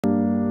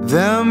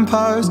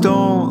Vampires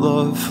don't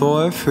love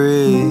for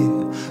free.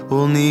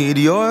 We'll need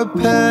your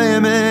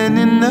payment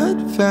in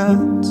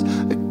advance,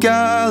 a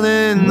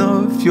gallon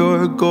of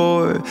your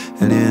gore,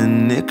 and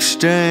in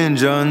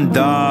exchange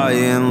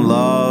undying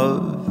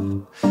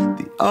love.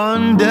 The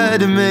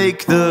undead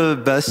make the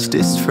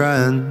bestest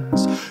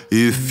friends.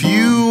 If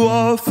you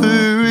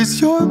offer us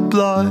your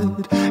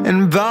blood,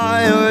 and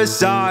by your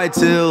side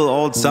till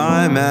old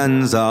time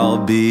ends, I'll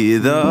be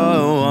the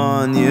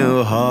one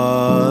you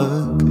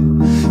hug.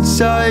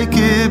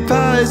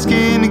 Psychopaths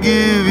can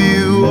give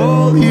you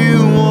all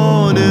you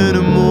want and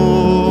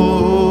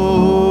more.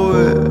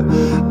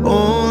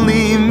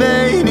 Only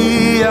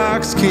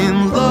maniacs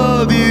can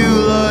love you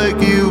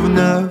like you've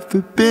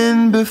never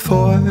been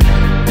before.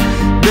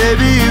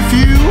 Baby, if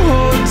you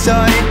hold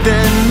tight,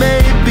 then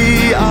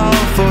maybe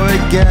I'll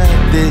forget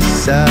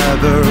this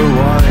ever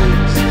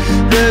was.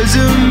 There's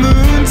a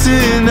moon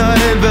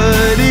tonight,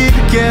 but it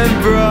can't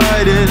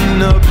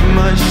brighten up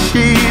my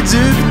shades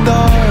of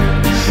dark.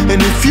 And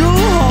if you'll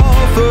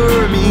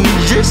offer me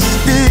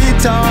just a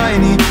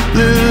tiny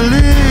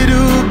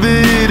little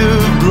bit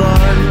of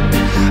blood,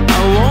 I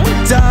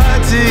won't die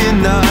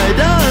tonight,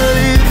 I'll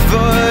live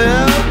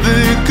forever,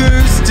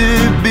 cursed to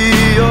be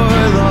your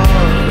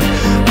love.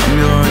 I'm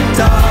your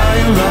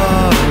dying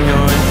love, I'm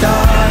your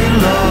dying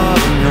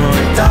love, I'm your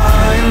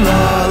dying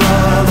love,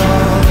 love,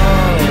 love,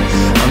 love.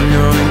 I'm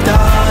your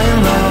dying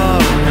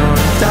love, I'm your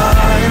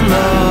dying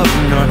love,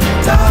 I'm your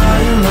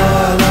dying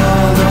love,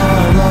 love,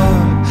 love, love.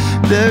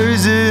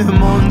 There's a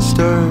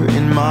monster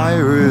in my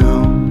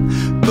room,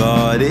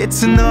 but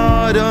it's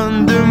not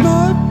under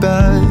my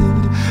bed.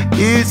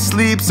 It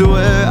sleeps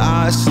where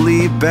I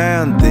sleep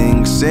and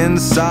thinks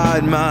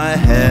inside my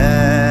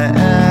head.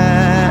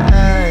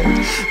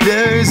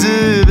 There's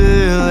a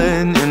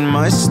villain in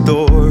my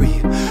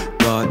story,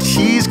 but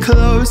he's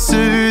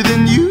closer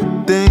than you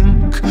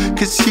think,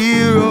 'cause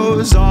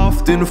heroes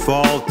often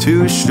fall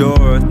too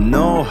short,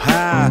 no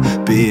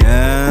happy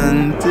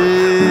ending.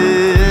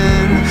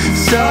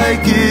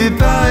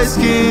 Psychopaths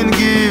can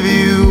give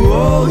you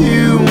all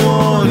you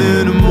want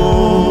and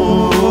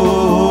more.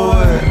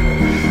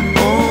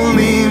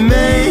 Only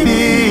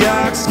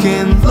maniacs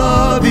can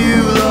love you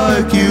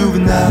like you've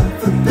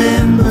never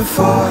been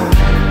before.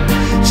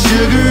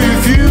 Sugar,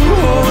 if you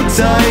hold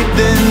tight,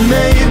 then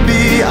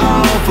maybe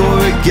I'll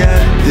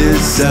forget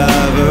this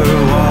ever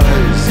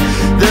was.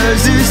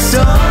 There's a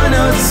sun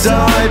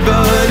outside,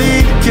 but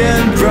it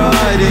can't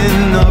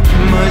brighten up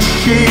my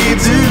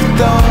shades of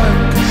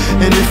dark.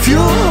 And if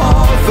you'll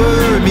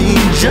offer me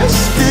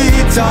just a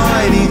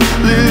tiny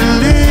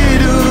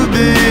little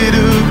bit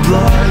of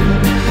blood,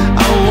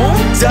 I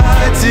won't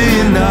die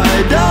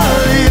tonight, I'll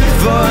live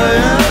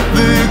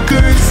forever,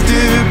 cursed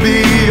to be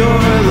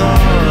your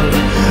love.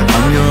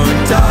 I'm your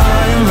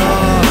dying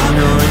love, I'm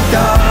your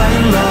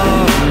dying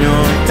love, I'm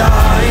your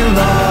dying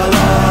love,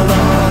 love,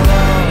 love,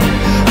 love.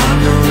 I'm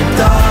your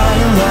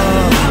dying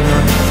love, I'm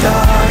your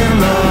dying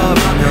love,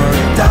 I'm your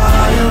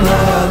dying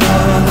love,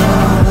 love,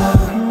 love,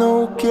 love. No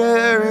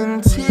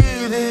guarantee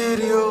that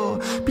you'll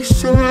be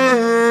safe.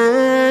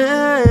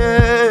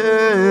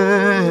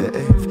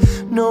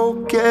 No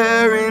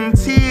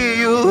guarantee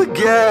you'll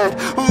get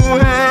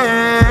away.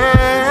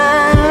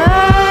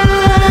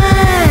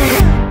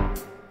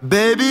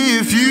 Baby,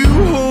 if you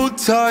hold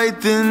tight,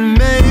 then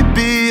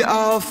maybe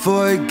I'll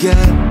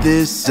forget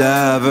this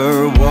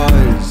ever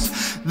was.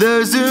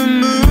 There's a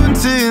moon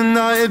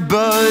tonight,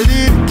 but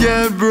it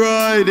can't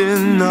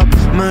brighten up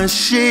my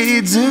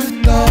shades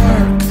of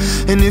dark.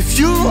 And if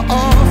you'll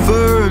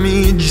offer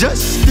me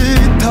just a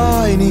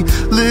tiny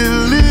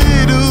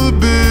little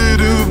bit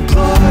of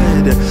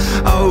blood,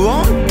 I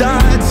won't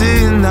die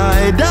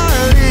tonight,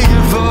 I'll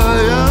live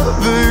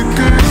forever,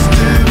 cursed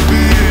to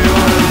be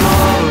your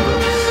love.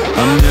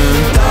 I'm your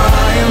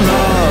dying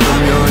love,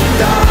 I'm your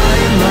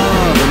dying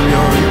love, I'm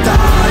your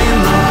dying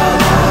love,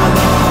 love,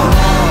 love,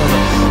 love.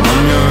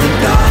 I'm your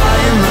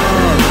dying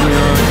love, I'm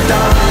your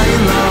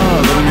dying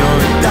love, I'm your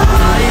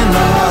dying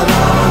love,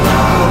 love, love,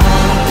 love.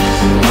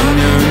 I'm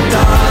your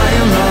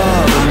dying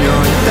love, I'm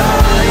your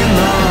dying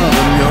love,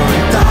 I'm your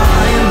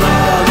dying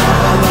love,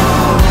 love, love,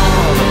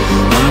 love.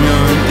 I'm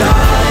your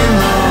dying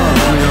love,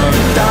 I'm your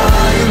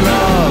dying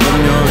love,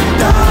 I'm your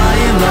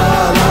dying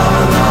love,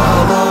 love,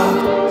 love,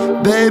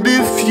 love. Baby,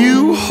 if you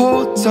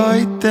hold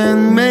tight, then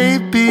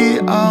maybe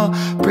I'll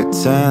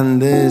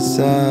pretend this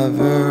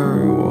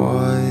ever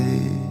was.